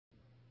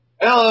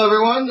Hello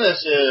everyone, this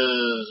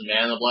is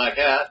Man in the Black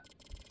Hat.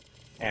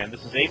 And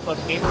this is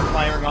EhPlusGamer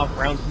firing off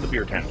rounds from the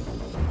beer tent.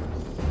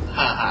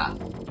 Haha.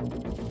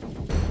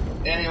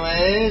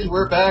 Anyways,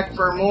 we're back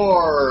for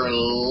more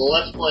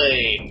Let's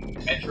Play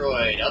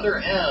Metroid Other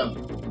M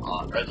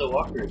on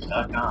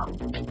RezoWalkers.com.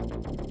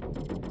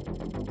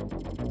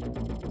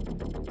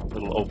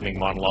 Little opening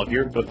monologue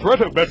here. The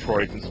threat of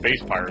Metroids and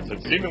space pirates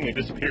has seemingly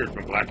disappeared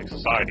from galactic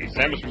society.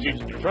 Samus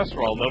receives a distress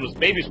call known as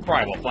Baby's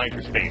Cry while flying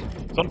through space.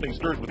 Something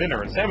stirs within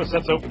her, and Samus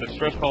sets out for the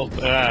distress call.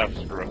 Screw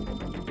it.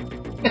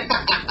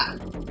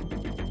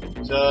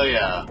 So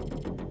yeah,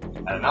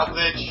 Adam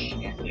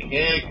Malkovich, Anthony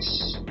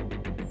Higgs.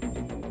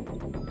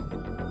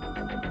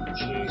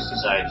 She's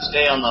decided to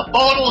stay on the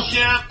bottle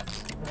ship.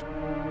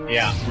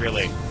 Yeah,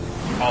 really.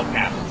 All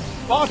caps.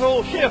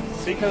 Bottle ship,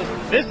 because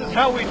this is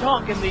how we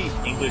talk in the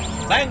English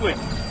language.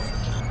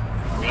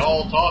 We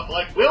all talk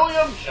like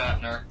William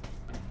Shatner.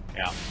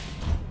 Yeah.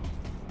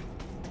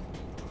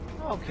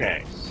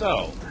 Okay,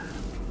 so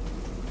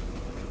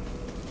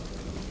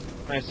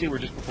I see we're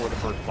just before the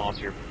first boss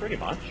here, pretty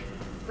much.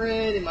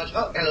 Pretty much.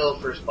 Oh, hello,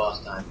 first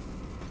boss time.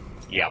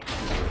 Yep.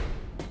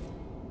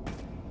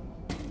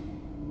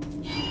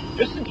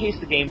 Just in case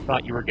the game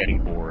thought you were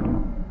getting bored.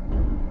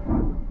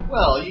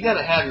 Well, you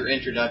gotta have your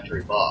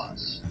introductory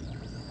boss.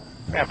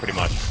 Yeah, pretty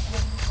much.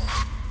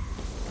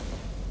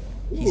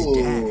 He's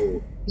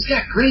dead. He's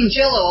got green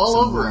jello all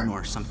over him.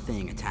 Or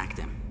something attacked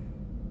him.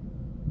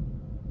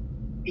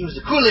 He was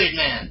the Kool-Aid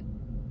Man.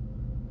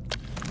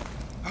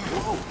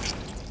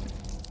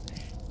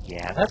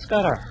 Yeah, that's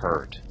gotta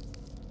hurt.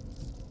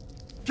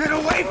 Get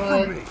away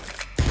from me!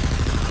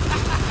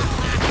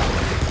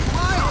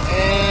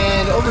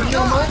 And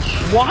overkill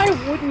much? Why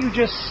wouldn't you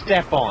just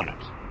step on it?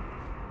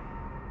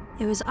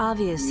 It was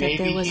obvious Maybe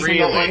that there was some really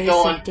going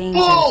pervasive danger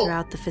full.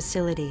 throughout the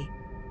facility.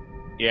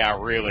 Yeah,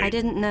 really. I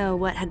didn't know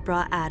what had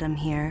brought Adam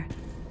here,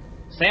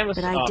 Samus,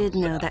 but I did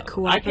know that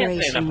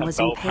cooperation was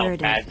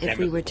imperative if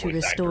we were to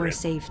restore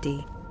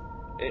safety.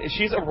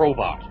 She's a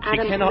robot. She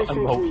Adam, cannot listen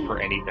to emote me. for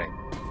anything.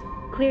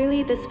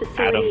 Clearly, this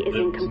facility Adam, is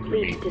in listen to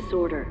complete me.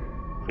 disorder.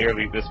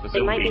 Clearly, this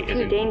It might facility be is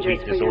too in dangerous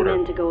complete for your disorder.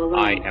 men to go alone.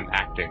 I am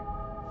acting.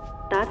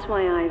 That's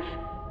why I've...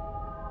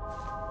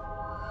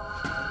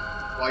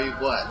 Why you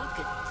what? Look at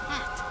that.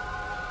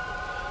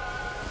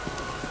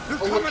 Oh,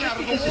 well, just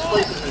because this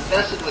place is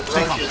infested with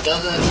roaches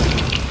doesn't,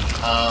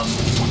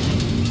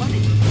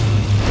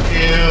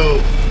 ew.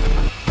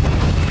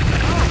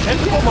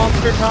 Tentacle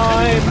monster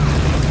time!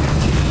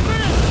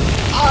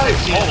 I've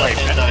seen All enough right,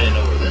 hentai man. to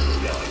know where this is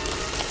going.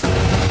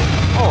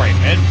 Alright,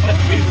 man.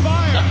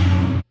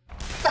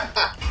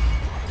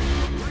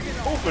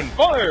 Open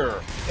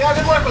fire! Yeah,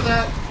 good luck with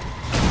that.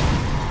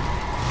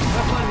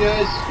 Have fun,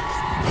 guys.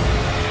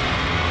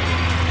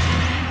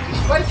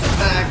 Despite the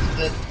fact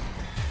that...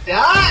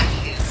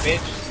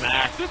 Bitch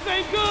smack. This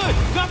ain't good!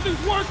 Nothing's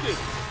working!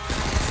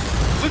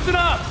 Listen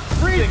up!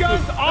 Freeze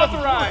guns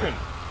authorized!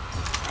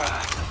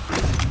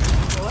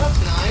 Well, that's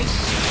nice.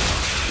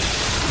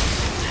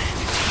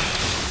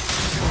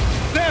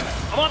 Damn it!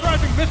 I'm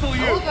authorizing missile I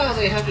use! love how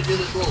they have to do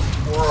this little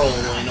twirl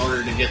in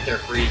order to get their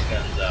freeze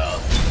guns out.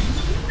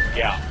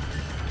 Yeah.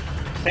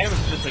 Samus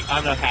is just like,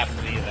 I'm not having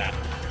any of that.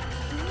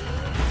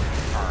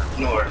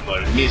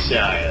 Normal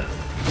missile.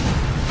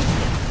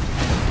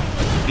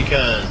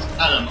 Because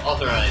Adam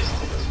authorized it.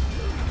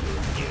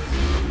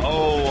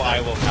 Oh,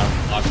 I will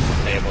have lots to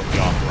say about the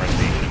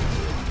authorization.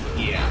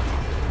 Yeah.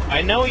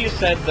 I know you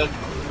said that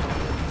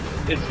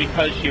it's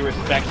because she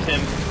respects him.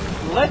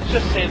 Let's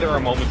just say there are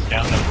moments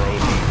down the road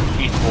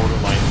when she's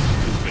borderline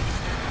stupid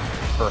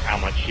for how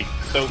much she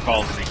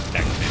so-called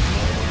respects him.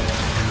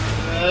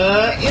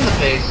 In the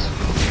face.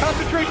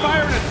 Concentrate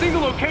fire in a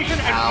single location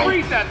and Ow.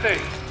 freeze that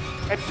thing!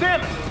 And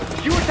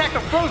Samus, you attack the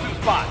frozen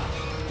spot!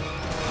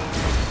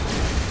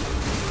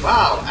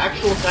 Wow,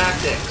 actual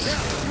tactics.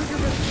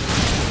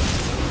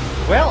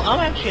 Well, I'm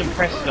actually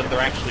impressed that they're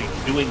actually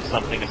doing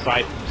something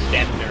aside from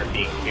standing there and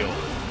being killed.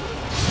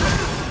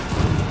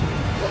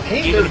 Well, hey,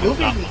 Even they're if it's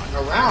not moving much.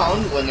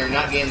 around when they're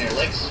not getting their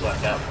legs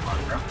swept out from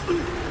under them.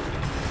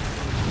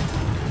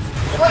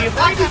 Well, see,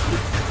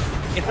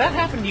 if that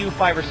happened to you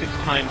 5 or 6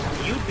 times,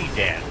 you'd be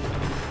dead.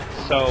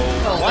 So,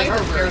 Well, why they are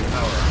are very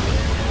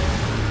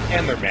powerful.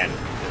 and they're men.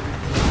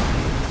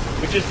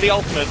 Which is the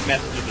ultimate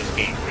message of this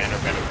game, men are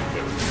better than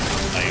women.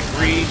 I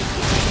agree,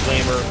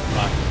 disclaimer,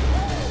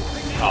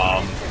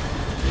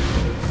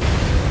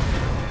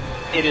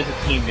 it is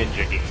a Team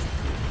Ninja game.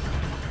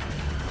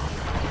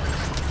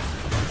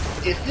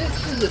 If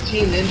this is a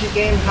Team Ninja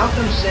game, how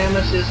come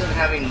Samus isn't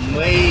having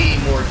way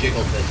more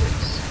jiggle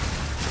physics?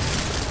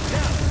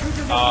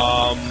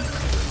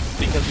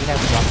 Because we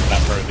haven't gotten to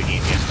that part of the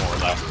game yet, more or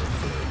less.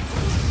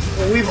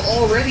 Well, we've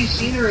already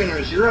seen her in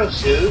her Zero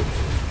suit.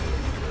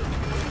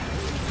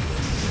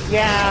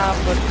 Yeah,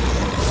 but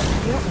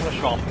you don't want to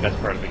show off the best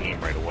part of the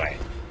game right away.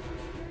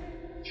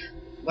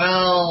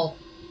 Well,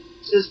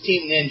 this is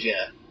Team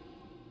Ninja.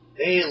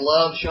 They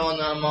love showing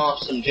them off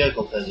some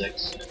jiggle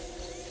physics.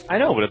 I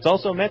know, but it's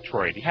also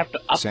Metroid. You have to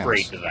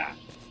upgrade Samus. to that.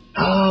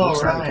 Oh,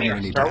 Looks like the right.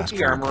 community Start with asked the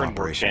for armor and work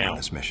cooperation down. on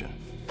this mission.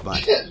 But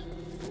Shit.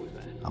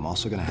 I'm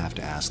also gonna have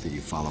to ask that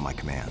you follow my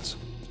commands.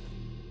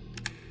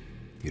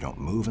 You don't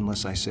move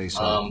unless I say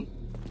so,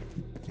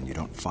 and you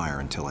don't fire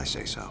until I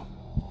say so.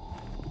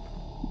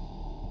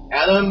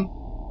 Adam,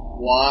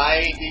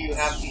 why do you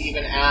have to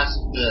even ask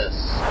this?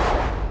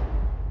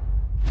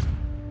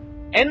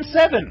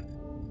 N7!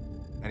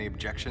 Any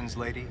objections,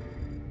 lady?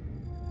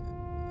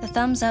 The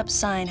thumbs up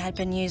sign had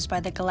been used by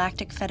the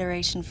Galactic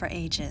Federation for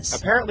ages.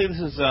 Apparently this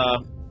is,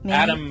 Me?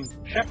 Adam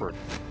Shepard.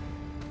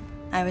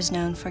 I was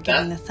known for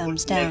giving the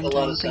thumbs down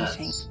during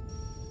briefing.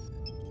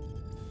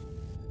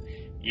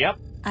 Yep.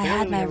 I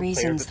had my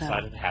reasons, though.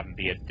 Decided to have him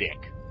be a dick.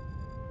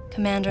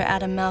 Commander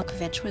Adam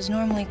Malkovich was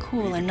normally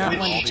cool and not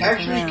one to joke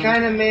Actually around.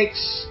 kind of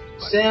makes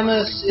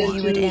Samus But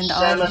he would into end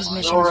all of his Samus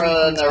mission Nora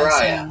briefings by Naraya.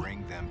 saying,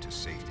 Bring them to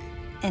safety.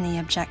 "Any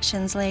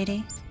objections,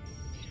 lady?"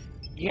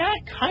 Yeah,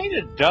 it kind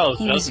of does,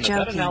 He was doesn't it? That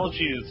joking,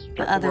 analogy is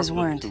but others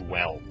weren't. too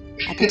well.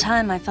 At the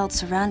time, I felt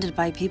surrounded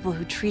by people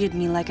who treated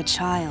me like a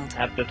child.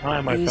 At the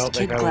time, I Used felt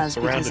kid like I was gloves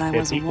because surrounded I by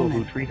was a people who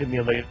woman. treated me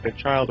like a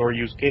child or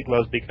used kid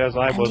gloves because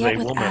I And was yet a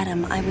with woman.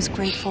 Adam, I was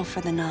grateful for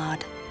the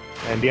nod.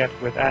 And yet,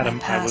 with Adam,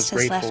 My I was past has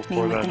grateful left me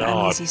for with the an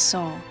nod. uneasy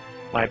soul.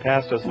 My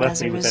past has And left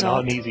as a me with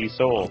result, an uneasy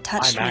soul. It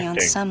touched I'm me on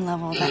acting. some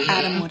level that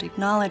Adam would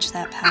acknowledge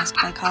that past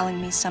by calling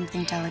me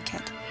something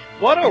delicate.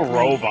 What a like lady.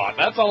 robot!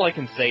 That's all I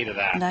can say to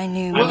that. And I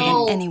knew Well,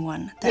 more than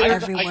anyone that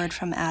there's- every word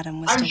from Adam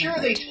was I'm deliberate.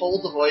 sure they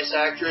told the voice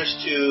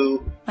actress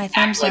to My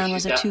thumbs act like down she's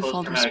was a got twofold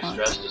post-traumatic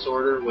response. stress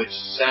disorder, which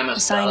Samus A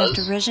sign of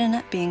does.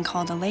 derision, being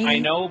called a lady, I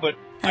know, but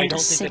I and don't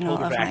a think they signal told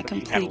her of to my act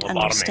like she had a complete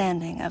lobotomy.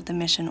 understanding of the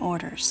mission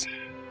orders.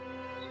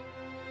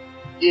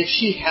 If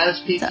she has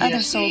PTSD, The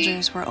other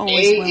soldiers were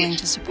always willing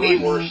to support way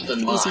me worse with than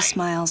easy mine.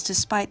 smiles,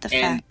 despite the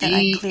And fact that I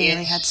B,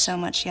 clearly it's had so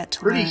much yet to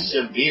Pretty learn.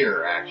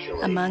 severe,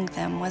 actually. Among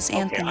them was Okay,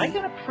 I Anthony,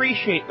 can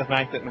appreciate the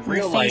fact that in in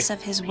real the face life,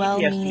 of his PTSD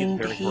well-meaning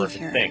is a very horrific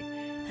behavior,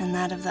 thing. and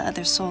that of the other But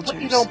you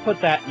soldiers. don't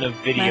put that in a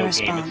video game.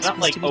 response It's not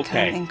was like, to become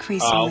okay,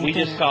 increasingly we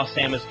just bitter. saw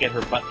Samus get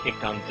her butt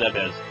kicked on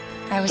Zebes.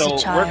 I was So a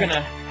child, we're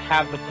gonna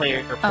have the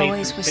player play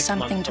always through with 6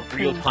 something months to of prove.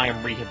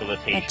 real-time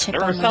rehabilitation. A chip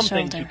There are on my some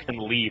things you shoulder.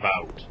 can leave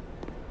out.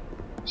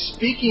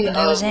 Speaking And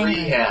I was of angry.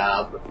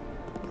 rehab,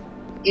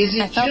 is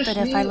it I felt just that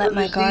if me, I let or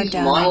my does guard these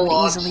down, I would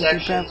monologue easily be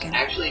sections broken?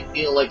 actually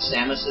feel like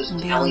Samus is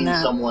And beyond telling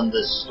that, someone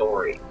this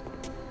story?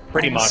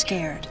 Pretty I was much.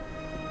 scared.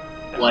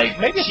 Like,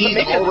 Maybe- she's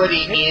maybe-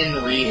 already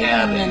in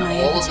rehab, Even and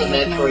the all of the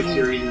naivete of my Metroid youth.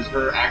 series is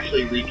her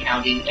actually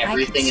recounting I could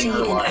everything see in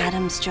her in life.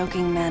 Adam's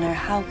joking manner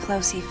how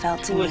close he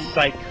felt to To a me.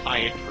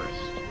 psychiatrist.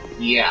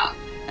 Yeah.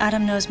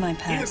 Adam knows my Either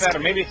past. that, or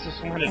maybe it's just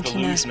some kind of And he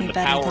knows delusion me of the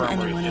better power than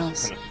armor anyone is else.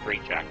 just kind of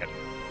straitjacket.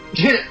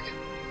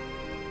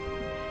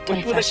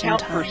 Which would Confession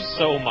account for time.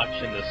 so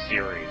much in this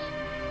series.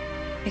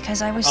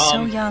 Because I was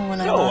so young when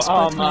I lost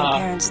both my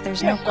parents,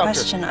 there's no yes, Doctor.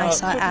 question I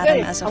saw So Adam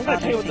today, as a I'm going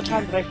to tell father you the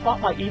time figure. that I fought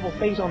my evil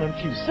phase on him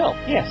himself.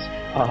 Yes.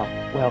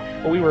 Well,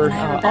 we were When I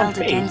on rebelled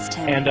phase, against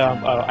him, and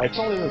I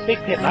told him in a big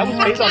pit, and I I was knew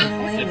I phase could on get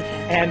away with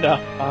it. and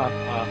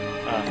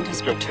And his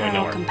this joke's going paternal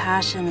nowhere.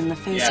 compassion in the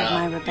face of Yeah,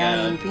 my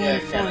rebellion yeah,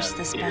 reinforced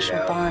the figured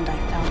special out. bond I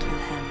felt with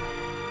him.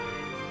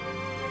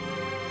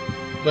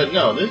 But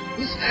no, this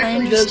I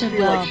actually does understood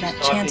feel well like she's that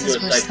talking chances to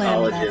a were slim that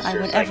psychologist I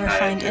or would ever find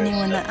psychiatrist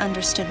anyone and that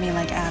understood me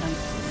like Adam.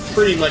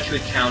 pretty much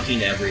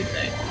recounting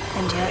everything.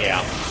 And yet,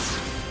 Yeah.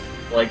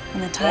 Like,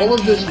 when the time all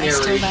of this came, I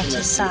still narration left his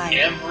that's side. in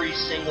every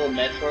single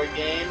Metroid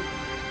game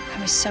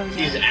I was so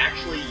is young,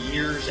 actually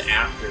years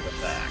after the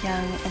fact.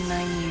 young and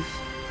naive.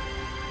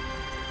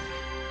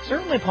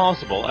 Certainly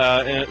possible.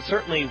 And it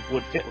certainly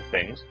would fit with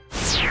things.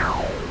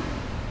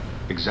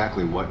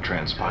 Exactly what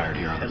transpired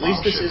here on the At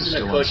least this battleship is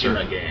isn't a still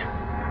Kojima uncertain. game.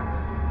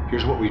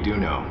 Here's what we do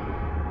know.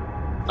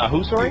 Who,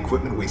 The sorry?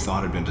 equipment we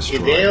thought had been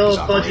destroyed Hideo is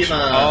operational.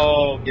 Kojima.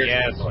 Oh, Here's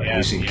yes, the point. yes.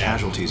 We've seen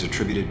casualties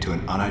attributed to an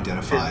Because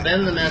unidentified then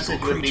the illegal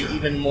message would be creature.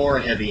 even more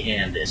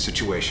heavy-handed. The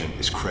situation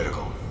is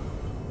critical.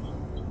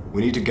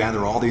 We need to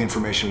gather all the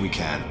information we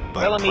can,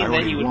 but Well, I mean, then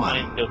priority you would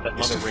one find that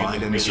is to Mother Brain find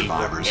was any really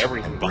survivors working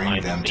everything and bring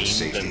behind them the to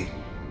scenes, safety.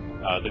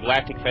 The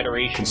Galactic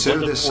Federation Consider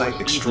was, of this site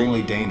course, extremely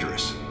evil.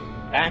 dangerous.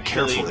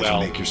 Actually, Careful as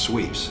well, you make your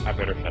sweeps. I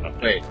better shut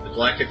up. Wait, the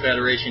Galactic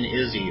Federation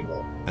is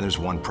evil. And there's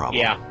one problem.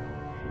 Yeah.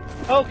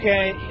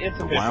 Okay, it's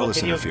The official. wireless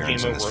Hideo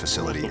interference in Kojima this rules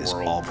facility the is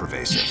world. all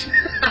pervasive.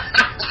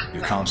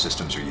 Your comm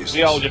systems are useless.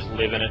 We all just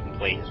live in it and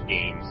play his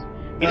games.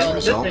 Well, As a the good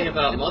result, thing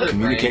about Mother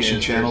communication Brain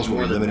is channels there's will be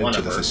more than limited one to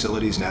of the her.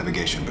 facility's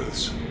navigation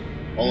booths.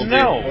 All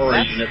No, the core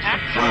that's units are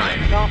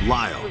actually fine. not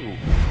Lyle. true.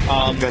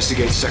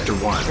 Investigate Sector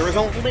 1. There is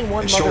only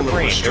one And show a Mother little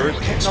Brain. restraint There is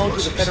with technology the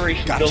explosives.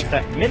 Federation Gotcha. built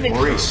that mimics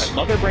Maurice, her, but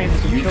Mother Brain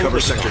is a You cover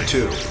chosen Sector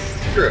design.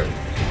 2. True.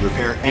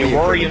 Repair The any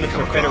Aurora equipment you units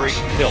come are across.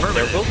 Federation built.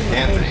 They're building the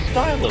Anthony, same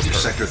style of you're her,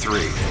 Sector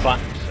 3. but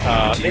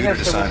To they you have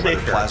to several decide whether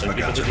safeguards plasma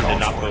because guns are they did called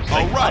not for. go All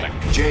psychotic.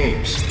 right,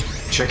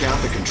 James, check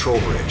out the control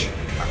bridge.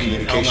 Our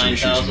communication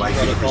issues L9000 might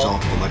be the protocol?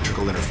 result of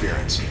electrical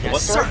interference.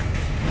 What's the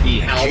The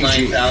HAL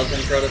KG.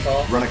 9000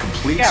 protocol? Run a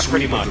complete Yeah, pretty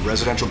sweep of much. the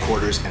residential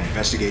quarters and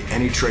investigate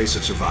any trace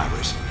of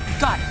survivors.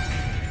 Got it.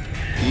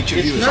 Each of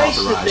you It's is nice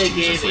that authorized they to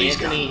use a gave freeze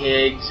Anthony gun.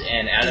 Higgs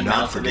and Do Adam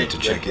not forget Malkovich to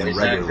check in voice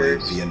regularly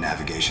actors. via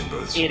navigation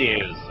booths. It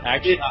is.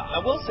 Actually, I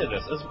will say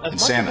this. As And much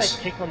Samus, as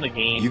I pick on the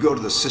game, you go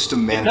to the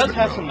system it does management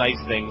have room. some nice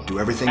things. Do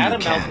everything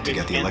Adam you can Malkovich, to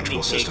get the electrical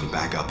Anthony system Higgs,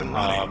 back up and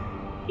running.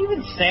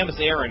 Even Samus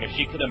Aran, if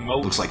she could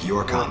emote Looks like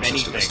your or comm system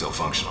anything, is still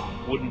functional.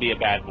 wouldn't be a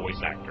bad voice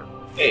actor.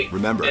 Hey,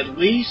 Remember, at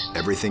least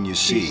everything you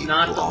she's see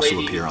not will the also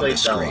lady appear who on played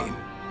this Bella. screen.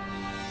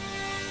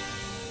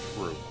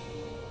 True.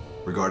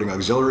 Regarding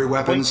auxiliary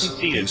weapons, the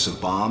conceded. use of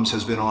bombs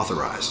has been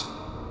authorized.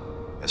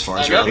 As far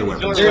as Another- your other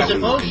weapons there's go,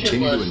 we will emotionless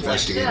continue to like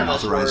investigate and Samus,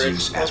 authorize where use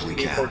it's as supposed we to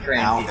be can.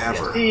 portraying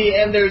However,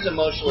 PTSD, and there's we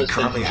emotionless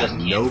currently that have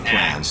just no can't act.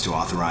 plans to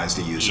authorize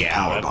the use of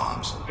power that's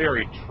bombs.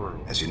 very true.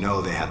 As you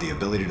know, they have the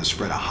ability to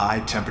spread a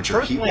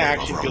high-temperature heat Personally, I wave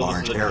actually over a feel this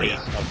large is a area, case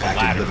of the impacting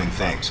latter. living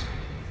things,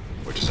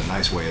 which is a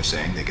nice way of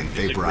saying they can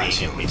vaporize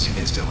Disagree, humans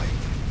instantly.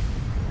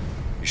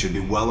 You should be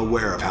well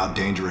aware of how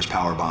dangerous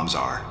power bombs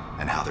are,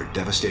 and how their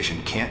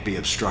devastation can't be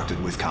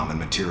obstructed with common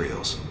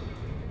materials.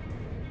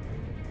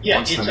 Yeah,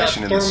 Once it's the a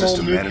mission in the thermal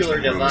system nuclear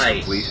management room is device.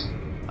 complete,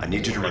 I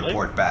need you to Really?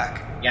 report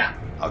back. Yeah.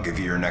 I'll give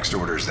you your next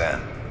orders then.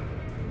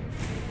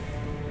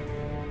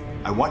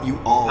 I want you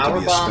all Power to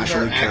be bombs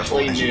especially are careful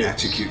actually as you nukes.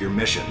 execute your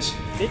missions.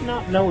 Did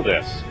not know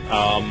this.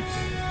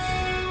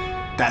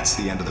 That's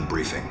the end of the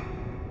briefing.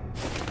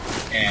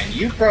 And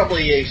you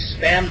probably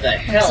spammed the It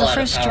was hell the out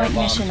first of power joint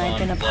bombs mission I'd on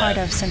been a that part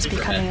of since Super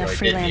becoming a Metroid,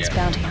 freelance didn't you?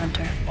 bounty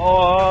hunter.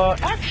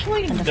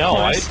 Actually, And of no.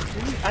 course,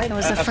 I it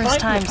was the aside first from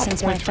time a couple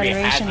since my points where you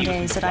had Federation to use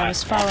days them that I was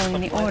last time,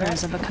 following the stuff like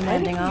orders that. of a I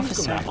commanding didn't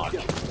use them officer. that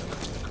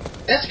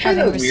much. That's kind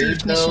Having of weird,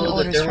 received mission though, that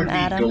orders there from would be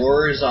Adam,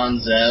 doors on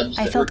Zebs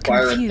I that felt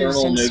require a confused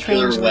thermal and nuclear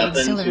strangely weapon to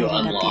exhilarated at the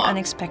unlock.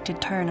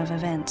 unexpected turn of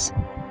events.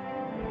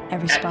 I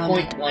At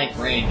responded. point-blank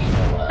range,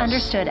 no less.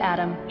 Understood,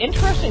 Adam.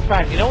 Interesting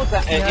fact. You know what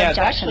that? No Yeah, it's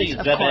objections, actually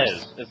of Zebes.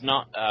 course. It's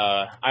not.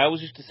 I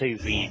always used to say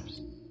Zebes.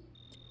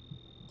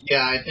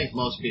 Yeah, I think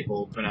most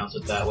people pronounce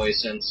it that way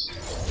since,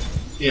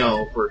 you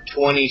know, for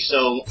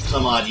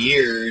 20-some odd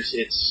years,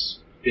 it's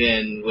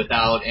been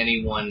without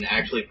anyone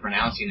actually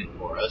pronouncing it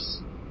for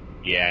us.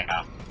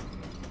 Yeah.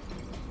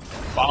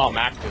 Bomb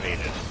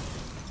activated.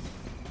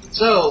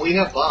 So, we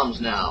have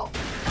bombs now.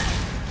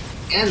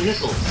 And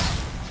missiles.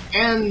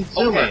 And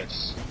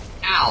zoomers.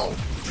 Ow.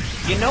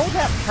 You know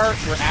that part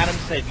where Adam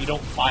said you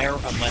don't fire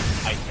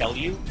unless I tell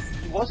you?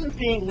 He wasn't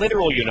being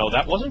literal, you know.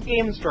 That wasn't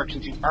game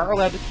instructions. You are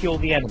allowed to kill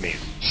the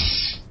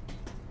enemies.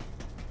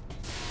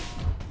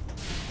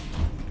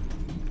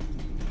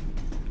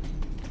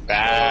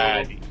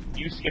 Bad.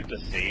 You skipped a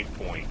save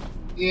point.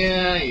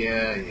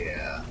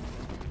 Yeah.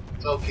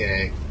 It's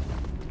okay.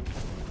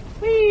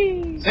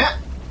 Whee!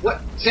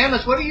 What?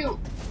 Samus, what are you...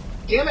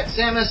 Damn it,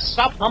 Samus.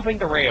 Stop humping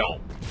the rail.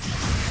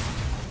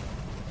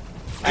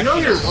 I know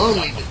Actually, you're no,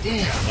 lonely, stop. but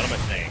damn. What am I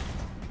saying?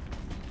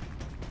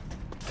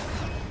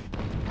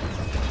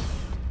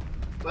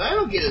 What I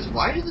don't get is,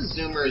 why do the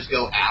Zoomers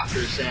go after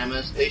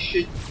Samus?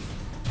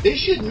 They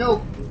should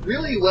know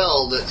really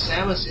well that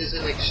Samus is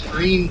an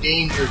extreme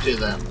danger to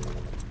them.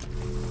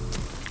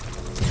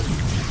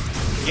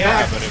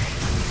 Yeah, but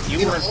if you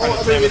in were in front all of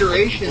other Samus, would you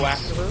iterations, go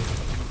after her?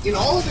 in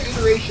all other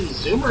iterations,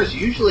 Zoomers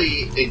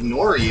usually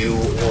ignore you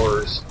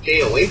or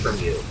stay away from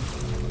you.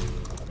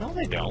 No,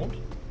 they don't.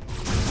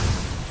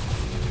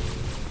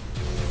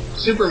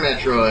 Super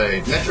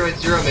Metroid, Metroid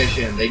Zero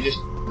Mission, they just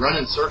run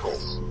in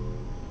circles.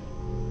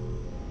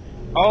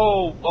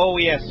 Oh,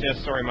 yes,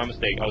 sorry, my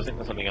mistake. I was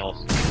thinking of something else.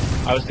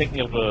 I was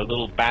thinking of the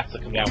little bats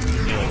that come down from the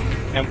ceiling.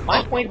 And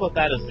my point about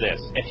that is this: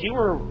 if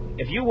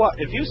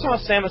you saw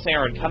Samus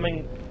Aran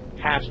coming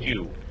past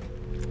you,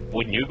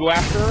 wouldn't you go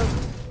after her?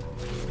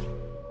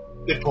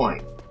 Good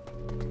point.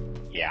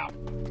 Yeah.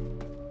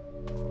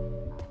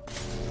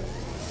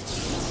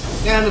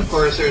 And of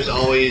course, there's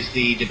always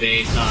the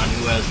debates on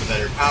who has the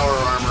better power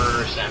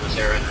armor, Samus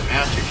Aran or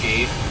Master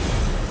Chief.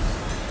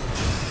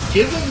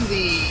 Given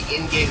the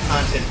in-game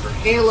content for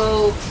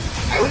Halo,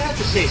 I would have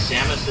to say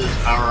Samus's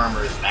power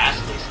armor is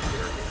vastly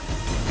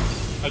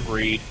superior.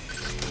 Agreed.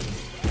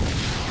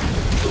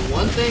 For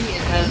one thing,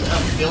 it has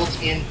a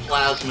built-in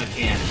plasma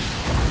cannon.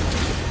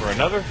 For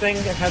another thing,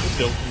 it has a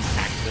built-in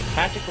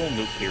tactical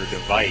nuclear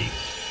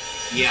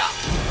device. Yeah.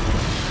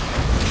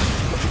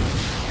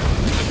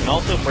 It can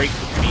also break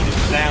the speed of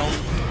sound,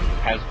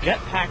 has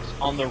jetpacks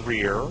on the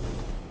rear,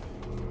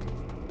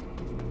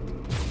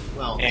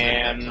 Well,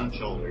 and on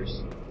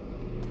shoulders.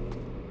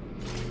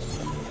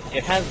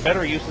 it has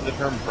better use of the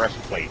term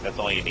breastplate. That's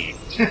all you need.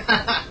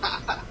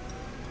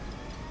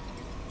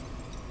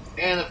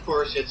 And of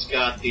course, it's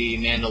got the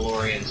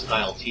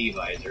Mandalorian-style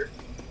T-visor.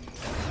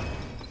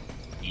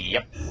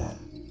 Yep.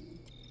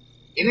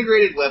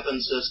 Integrated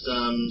weapon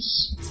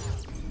systems,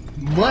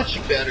 much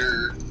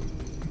better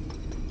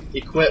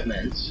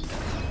equipment,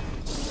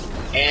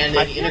 and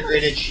an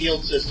integrated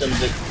shield system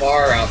that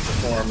far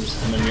outperforms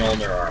the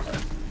Mjolnir armor.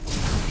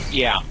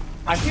 Yeah.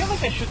 I feel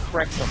like I should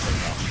correct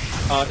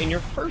something, though. In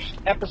your first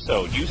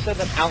episode, you said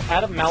that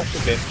Adam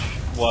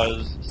Malkovich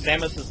was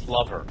Samus's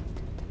lover.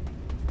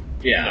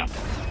 Yeah.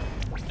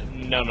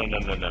 No.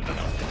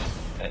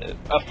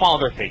 A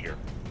father figure.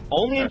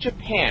 Only in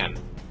Japan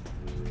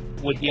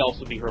would he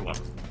also be her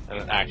lover?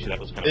 And actually, that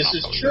was kind of... This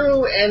is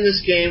true, and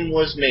this game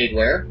was made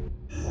where?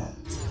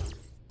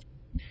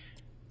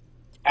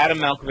 Adam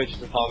Malkovich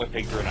is a father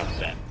figure and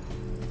upset.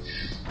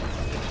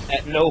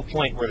 At no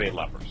point were they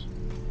lovers.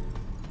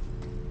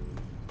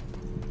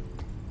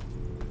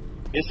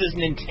 This is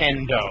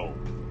Nintendo.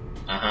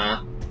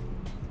 Uh-huh.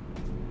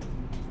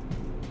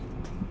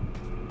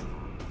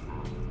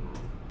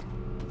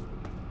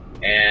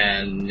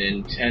 And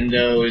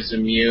Nintendo is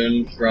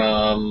immune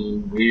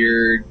from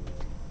weird,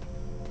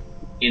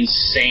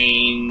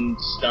 insane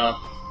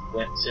stuff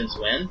since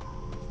when?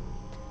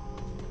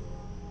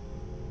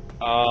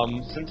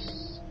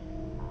 Since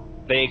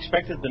they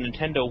expected the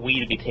Nintendo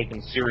Wii to be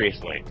taken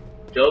seriously.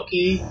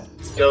 Doki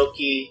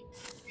Doki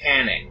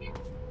Panic.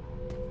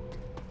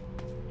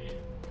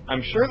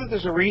 I'm sure that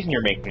there's a reason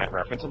you're making that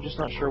reference, I'm just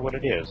not sure what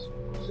it is.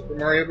 Super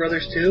Mario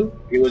Brothers 2?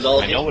 It was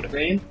all just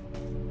green?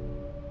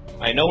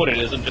 I know what it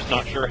is, I'm just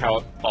not sure how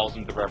it falls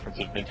into the reference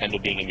of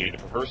Nintendo being immune to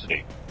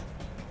perversity.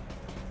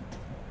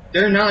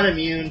 They're not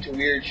immune to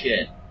weird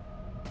shit,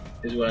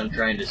 is what I'm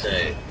trying to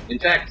say. In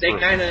fact, they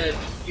kind of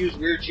use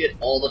weird shit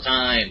all the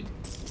time.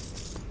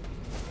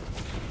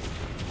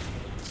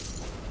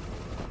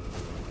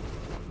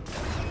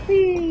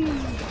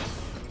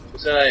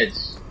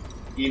 Besides,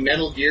 the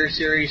Metal Gear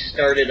series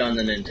started on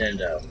the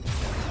Nintendo.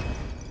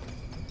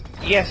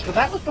 Yes, but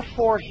that was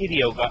before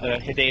Hideo got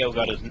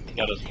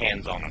his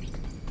hands on it.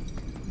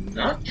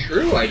 Not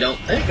true, I don't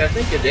think. I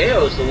think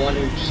Hideo is the one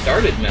who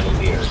started Metal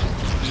Gear.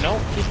 No,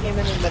 he came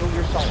in Metal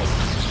Gear Solid.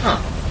 Huh.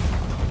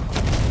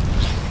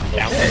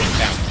 Bounce,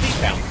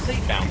 Okay.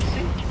 bounce.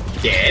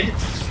 Dead.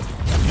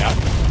 Yep.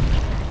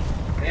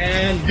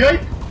 And good.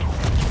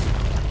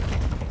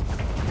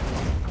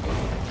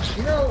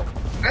 You know,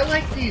 I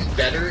like these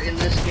better in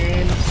this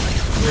game,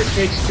 where it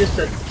takes just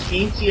a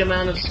teensy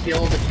amount of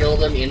skill to kill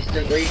them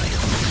instantly.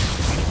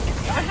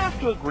 I have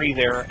to agree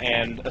there,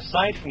 and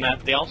aside from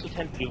that, they also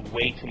tend to do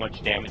way too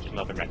much damage in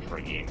other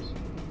Metroid games.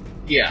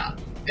 Yeah,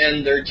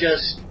 and they're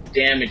just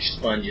damage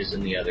sponges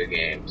in the other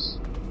games.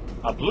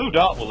 A blue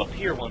dot will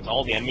appear once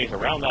all the enemies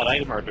around that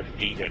item are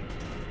defeated.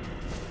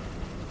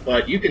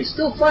 But you can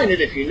still find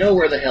it if you know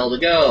where the hell to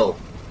go.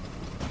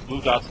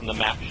 Blue dots in the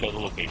map show the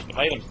location of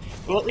items.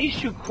 Well, at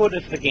least you could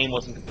if the game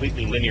wasn't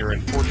completely linear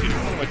and forced you to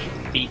pretty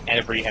much beat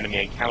every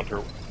enemy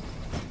encounter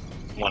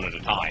one at a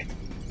time.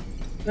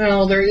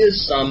 Well, there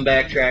is some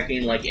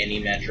backtracking like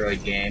any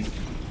Metroid game,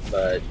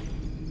 but...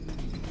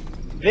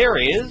 There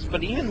is,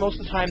 but even most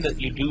of the time that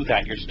you do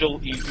that, you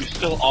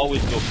still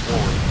always go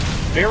forward.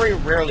 Very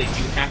rarely do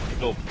you have to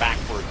go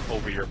backwards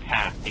over your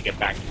path to get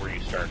back to where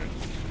you started.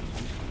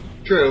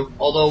 True,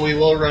 although we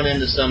will run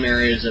into some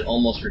areas that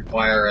almost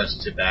require us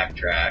to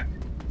backtrack.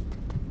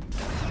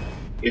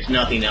 If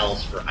nothing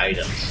else, for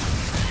items.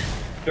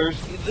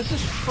 This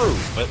is true,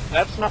 but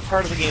that's not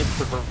part of the game's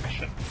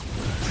progression.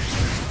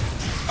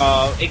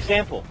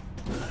 Example.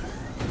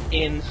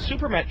 In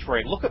Super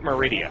Metroid, look at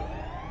Meridia.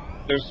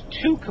 There's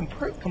two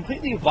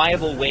completely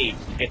viable ways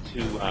to get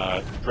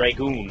to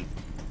Dragoon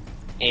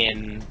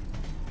in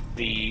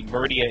the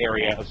Meridia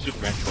area of Super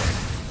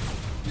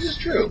Metroid. This is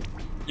true.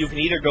 You can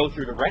either go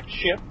through the wrecked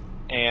ship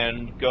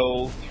and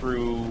go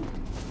through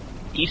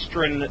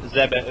Eastern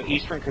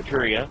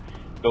Katuria,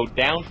 go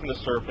down from the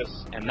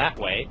surface and that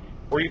way,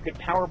 or you could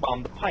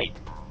powerbomb the pipe.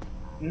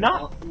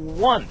 Not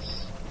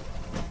once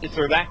is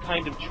there that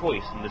kind of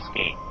choice in this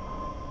game.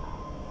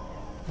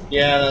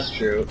 Yeah, that's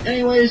true.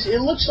 Anyways,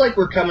 it looks like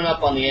we're coming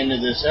up on the end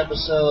of this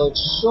episode,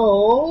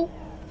 so...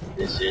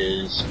 This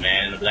is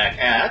Man in the Black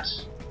Hat.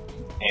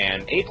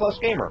 And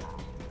EhPlusGamer.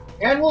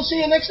 And we'll see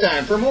you next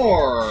time for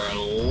more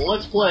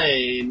Let's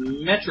Play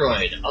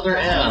Metroid Other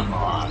M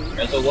on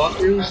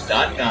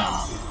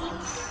RetroWalkthroughs.com.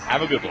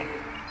 Have a good one.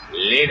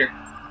 Later.